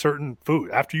eat certain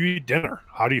food, after you eat dinner,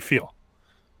 how do you feel?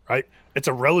 Right? It's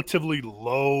a relatively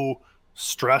low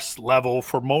stress level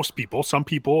for most people. Some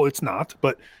people it's not,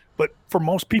 but for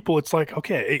most people it's like,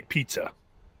 okay, I ate pizza.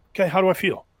 Okay, how do I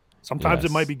feel? Sometimes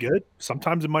it might be good,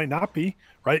 sometimes it might not be,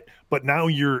 right? But now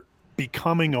you're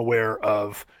becoming aware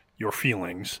of your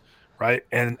feelings, right?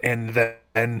 And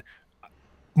then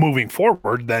moving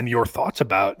forward, then your thoughts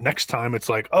about next time, it's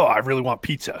like, oh, I really want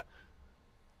pizza.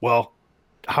 Well,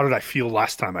 how did I feel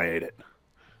last time I ate it?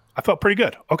 I felt pretty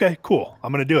good. Okay, cool.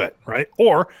 I'm going to do it, right?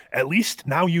 Or at least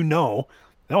now no,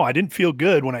 I didn't feel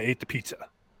good when I ate the pizza.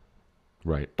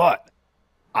 Right. But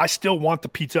I still want the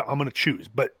pizza I'm going to choose.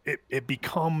 But it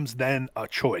becomes then a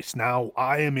choice. Now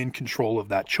I am in control of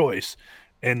that choice.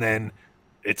 And then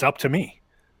it's up to me,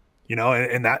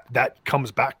 and that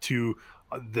comes back to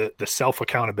the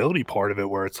self-accountability part of it,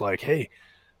 where it's like, hey,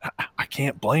 I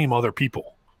can't blame other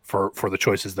people for the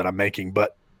choices that I'm making,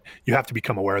 but you have to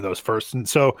become aware of those first. And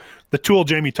so the tool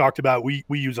Jamie talked about, we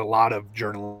use a lot of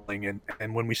journaling.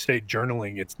 And when we say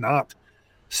journaling, it's not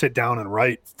sit down and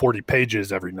write 40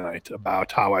 pages every night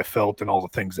about how I felt and all the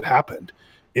things that happened.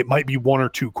 It might be one or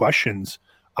two questions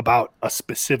about a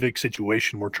specific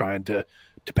situation we're trying to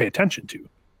pay attention to,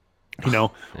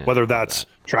 whether that's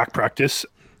track practice,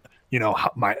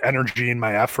 my energy and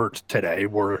my effort today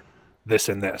were this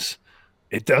and this.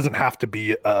 It doesn't have to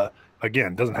be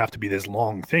this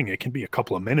long thing. It can be a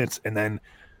couple of minutes, and then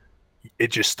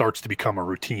it just starts to become a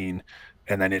routine.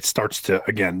 And then it starts to,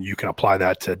 again, you can apply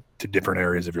that to different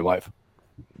areas of your life.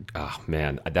 Oh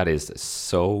man, that is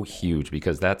so huge,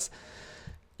 because that's,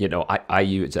 I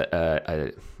use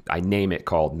I name it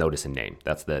called notice and name.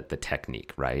 That's the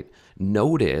technique, right?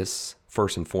 Notice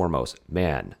first and foremost,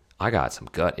 man, I got some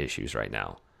gut issues right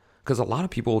now, because a lot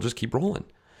of people will just keep rolling.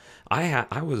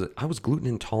 I was gluten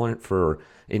intolerant for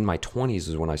in my 20s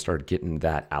is when I started getting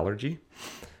that allergy.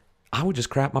 I would just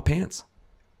crap my pants.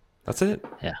 That's it.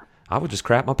 Yeah. I would just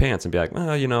crap my pants and be like,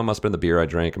 well, it must have been the beer I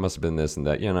drank. It must have been this and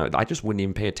that. I just wouldn't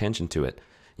even pay attention to it,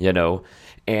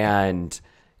 And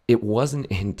it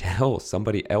wasn't until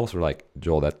somebody else were like,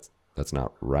 Joel, that's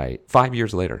not right. 5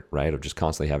 years later, right, of just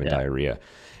constantly having diarrhea.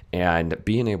 And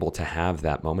being able to have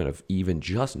that moment of even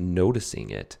just noticing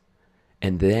it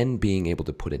and then being able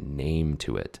to put a name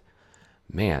to it.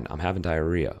 Man, I'm having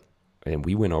diarrhea. And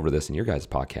we went over this in your guys'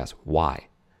 podcast. Why?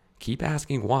 Keep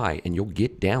asking why, and you'll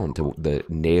get down to the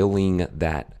nailing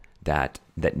that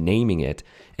naming it,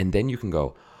 and then you can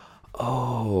go,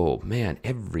 oh man,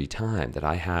 every time that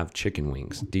I have chicken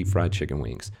wings, deep fried chicken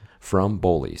wings from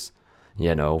Boley's,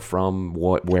 from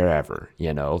wherever,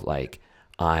 like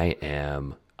I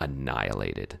am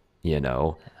annihilated.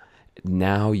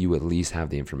 Now you at least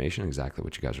have the information exactly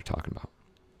what you guys are talking about.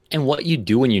 And what you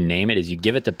do when you name it is you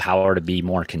give it the power to be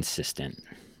more consistent,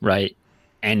 right?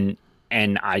 And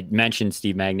I mentioned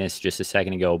Steve Magnus just a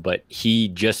second ago, but he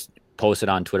just posted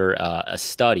on Twitter a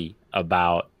study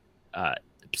about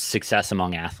success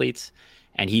among athletes.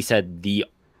 And he said the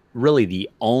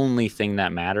only thing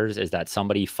that matters is that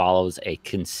somebody follows a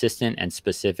consistent and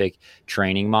specific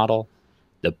training model.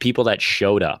 The people that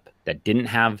showed up, that didn't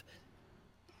have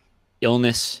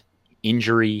illness,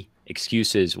 injury,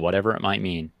 excuses, whatever it might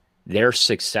mean, their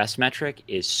success metric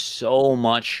is so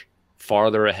much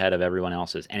farther ahead of everyone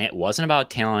else's. And it wasn't about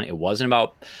talent. It wasn't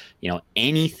about,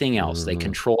 anything else. Mm-hmm. They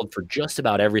controlled for just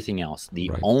about everything else.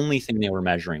 The only thing they were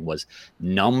measuring was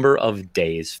number of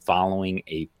days following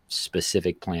a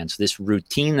specific plan. So this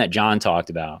routine that John talked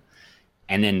about,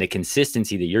 and then the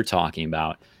consistency that you're talking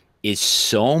about, is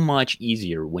so much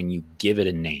easier when you give it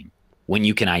a name, when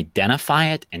you can identify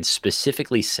it and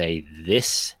specifically say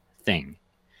this thing.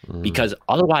 Because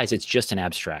otherwise it's just an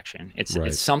abstraction.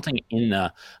 It's something in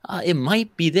the, it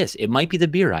might be this, it might be the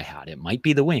beer I had, it might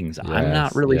be the wings. Yes, I'm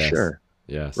not really sure.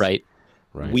 Yes. Right.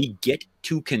 We get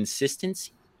to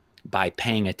consistency by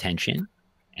paying attention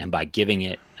and by giving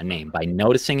it a name, by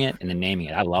noticing it and then naming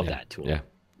it. I love that tool. Yeah.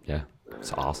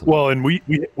 It's awesome. Well, and we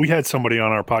had somebody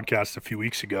on our podcast a few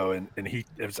weeks ago, and it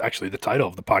was actually the title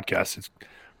of the podcast is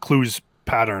Clues,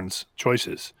 Patterns,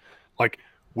 Choices. Like,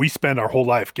 we spend our whole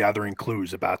life gathering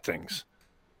clues about things.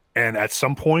 And at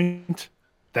some point,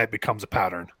 that becomes a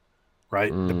pattern,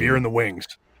 right? The beer and the wings.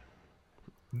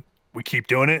 We keep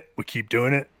doing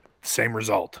it, same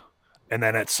result. And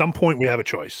then at some point, we have a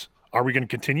choice. Are we going to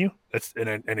continue?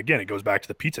 And again, it goes back to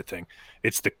the pizza thing.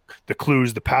 It's the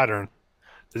clues, the pattern.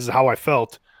 This is how I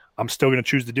felt. I'm still going to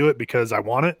choose to do it because I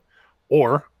want it.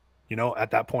 Or,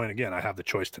 at that point, again, I have the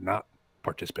choice to not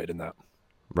participate in that.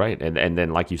 Right. And then,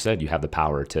 like you said, you have the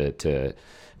power to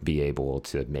be able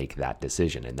to make that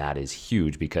decision. And that is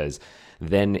huge because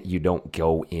then you don't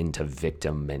go into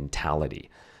victim mentality.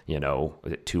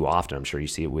 Too often, I'm sure you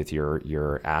see it with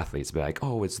your athletes, be like,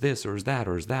 oh, it's this or is that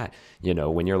or is that.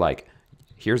 When you're like,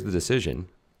 here's the decision,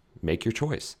 make your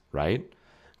choice, right?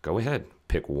 Go ahead,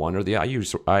 pick one or the other.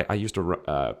 I used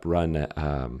to run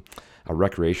a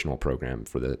recreational program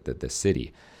for the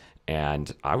city.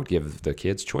 And I would give the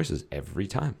kids choices every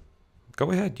time.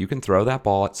 Go ahead. You can throw that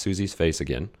ball at Susie's face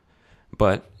again,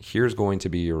 but here's going to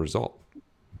be your result.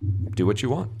 Do what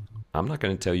you want. I'm not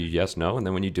going to tell you yes, no. And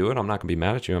then when you do it, I'm not going to be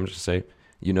mad at you. I'm just going to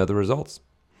say, the results.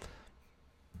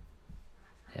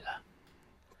 Yeah.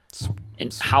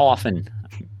 And how often,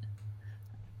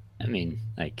 I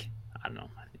don't know.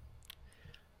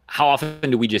 How often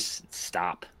do we just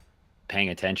stop paying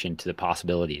attention to the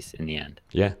possibilities in the end?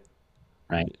 Yeah.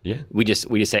 Right. Yeah. We just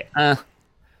say,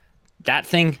 that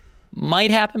thing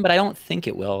might happen, but I don't think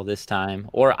it will this time.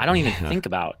 Or I don't even think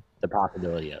about the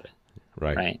possibility of it.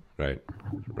 Right.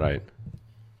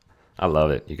 I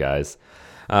love it, you guys.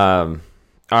 All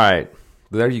right.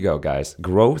 There you go, guys.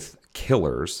 Growth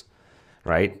killers,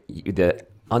 right? The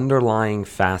underlying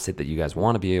facet that you guys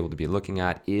want to be able to be looking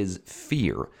at is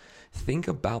fear. Think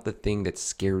about the thing that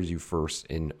scares you first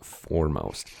and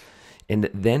foremost. And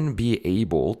then be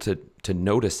able to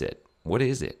notice it. What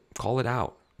is it? Call it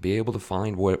out. Be able to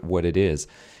find what it is.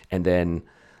 And then,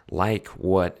 like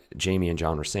what Jamie and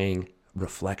John were saying,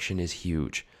 reflection is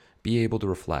huge. Be able to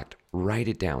reflect. Write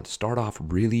it down. Start off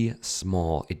really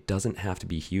small. It doesn't have to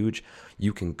be huge.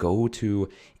 You can go to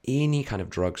any kind of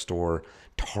drugstore,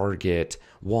 Target,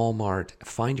 Walmart,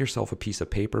 find yourself a piece of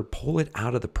paper, pull it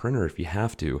out of the printer if you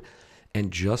have to,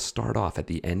 and just start off at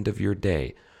the end of your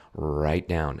day. Write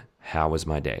down, how was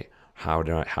my day?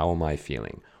 How am I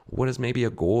feeling? What is maybe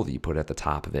a goal that you put at the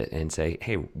top of it and say,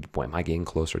 hey, boy, am I getting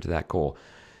closer to that goal?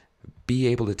 Be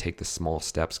able to take the small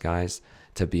steps, guys,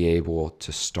 to be able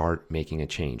to start making a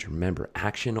change. Remember,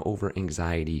 action over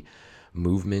anxiety,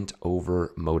 movement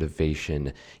over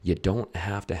motivation. You don't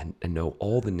have to know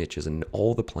all the niches and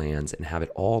all the plans and have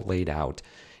it all laid out.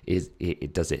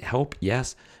 Does it help?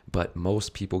 Yes, but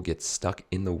most people get stuck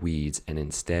in the weeds, and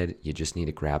instead you just need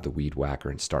to grab the weed whacker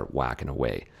and start whacking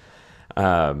away.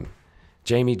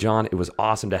 Jamie, John, it was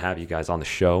awesome to have you guys on the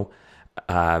show.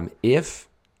 If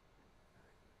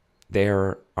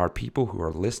there are people who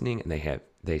are listening and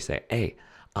they say, hey,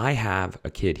 I have a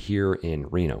kid here in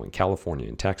Reno, in California,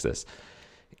 in Texas.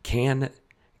 Can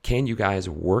you guys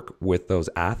work with those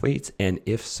athletes? And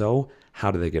if so,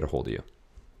 how do they get a hold of you?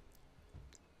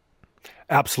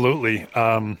 Absolutely.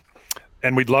 And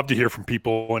we'd love to hear from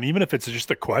people. And even if it's just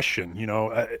a question,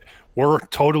 we're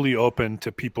totally open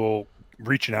to people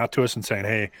reaching out to us and saying,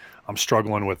 hey, I'm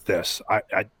struggling with this.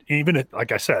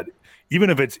 Like I said, even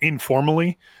if it's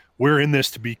informally, we're in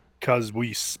this because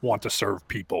we want to serve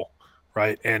people,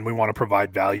 right? And we want to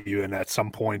provide value. And at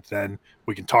some point, then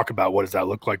we can talk about what does that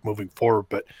look like moving forward.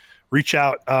 But reach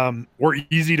out. We're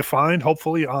easy to find,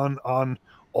 hopefully, on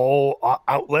all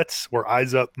outlets. We're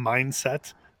Eyes Up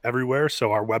Mindset everywhere.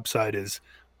 So our website is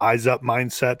Eyes Up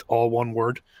Mindset, all one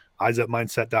word,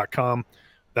 eyesupmindset.com.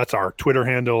 That's our Twitter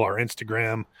handle, our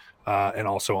Instagram, and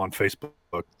also on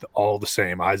Facebook, all the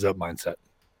same, Eyes Up Mindset.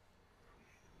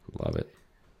 Love it.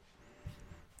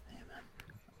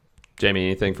 Jamie,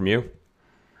 anything from you?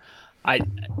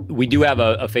 We do have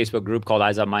a Facebook group called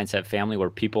Eyes Up Mindset Family where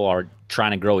people are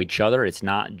trying to grow each other. It's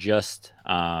not just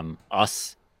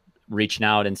us reaching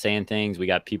out and saying things. We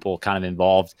got people kind of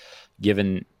involved,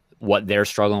 given what they're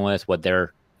struggling with, what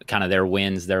their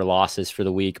wins, their losses for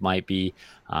the week might be.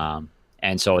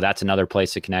 And so that's another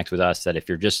place to connect with us, that if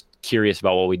you're just curious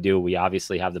about what we do, we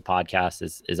obviously have the podcast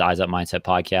is Eyes Up Mindset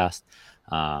Podcast.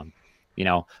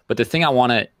 But the thing I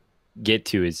want to get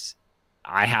to is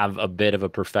I have a bit of a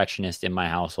perfectionist in my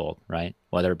household, right?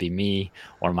 Whether it be me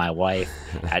or my wife,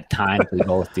 at times we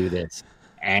both do this.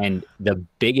 And the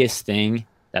biggest thing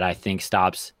that I think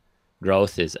stops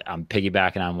growth is, I'm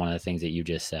piggybacking on one of the things that you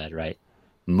just said, right?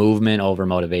 Movement over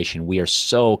motivation. We are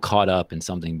so caught up in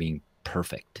something being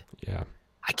perfect. Yeah.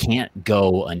 I can't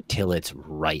go until it's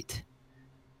right.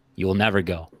 You'll never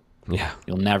go. Yeah.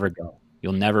 You'll never go.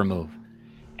 You'll never move.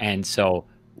 And so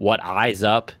what Eyes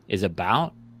Up is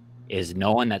about is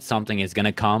knowing that something is going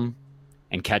to come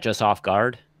and catch us off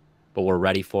guard, but we're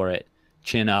ready for it.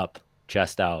 Chin up,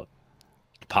 chest out,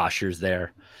 posture's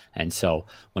there. And so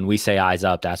when we say eyes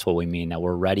up, that's what we mean, that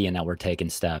we're ready and that we're taking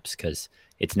steps, because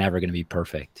it's never going to be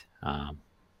perfect.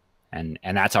 And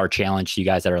that's our challenge to you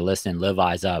guys that are listening. Live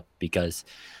eyes up, because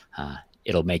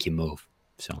it'll make you move.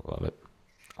 So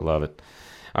I love it.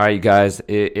 All right, you guys,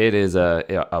 it is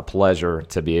a pleasure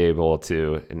to be able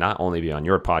to not only be on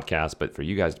your podcast, but for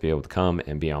you guys to be able to come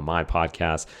and be on my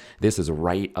podcast. This is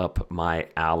right up my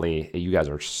alley. You guys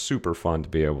are super fun to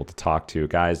be able to talk to.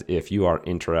 Guys, if you are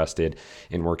interested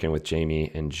in working with Jamie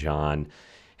and John,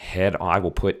 I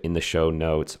will put in the show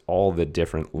notes all the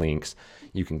different links.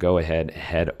 You can go ahead,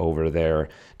 head over there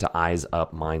to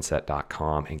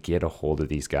eyesupmindset.com and get a hold of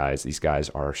these guys. These guys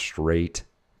are straight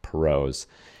pros.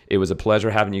 It was a pleasure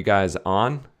having you guys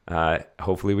on.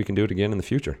 Hopefully we can do it again in the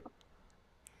future.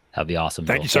 That'd be awesome.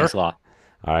 Thank you, sir. Thanks a lot.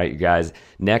 All right, you guys.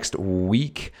 Next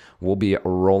week, we'll be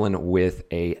rolling with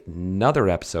another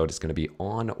episode. It's going to be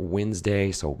on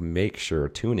Wednesday, so make sure,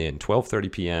 tune in,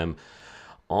 12:30 p.m.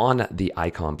 on the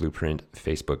Icon Blueprint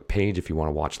Facebook page if you want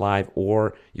to watch live,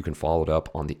 or you can follow it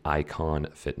up on the Icon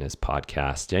Fitness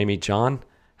podcast. Jamie, John,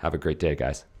 have a great day,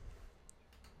 guys.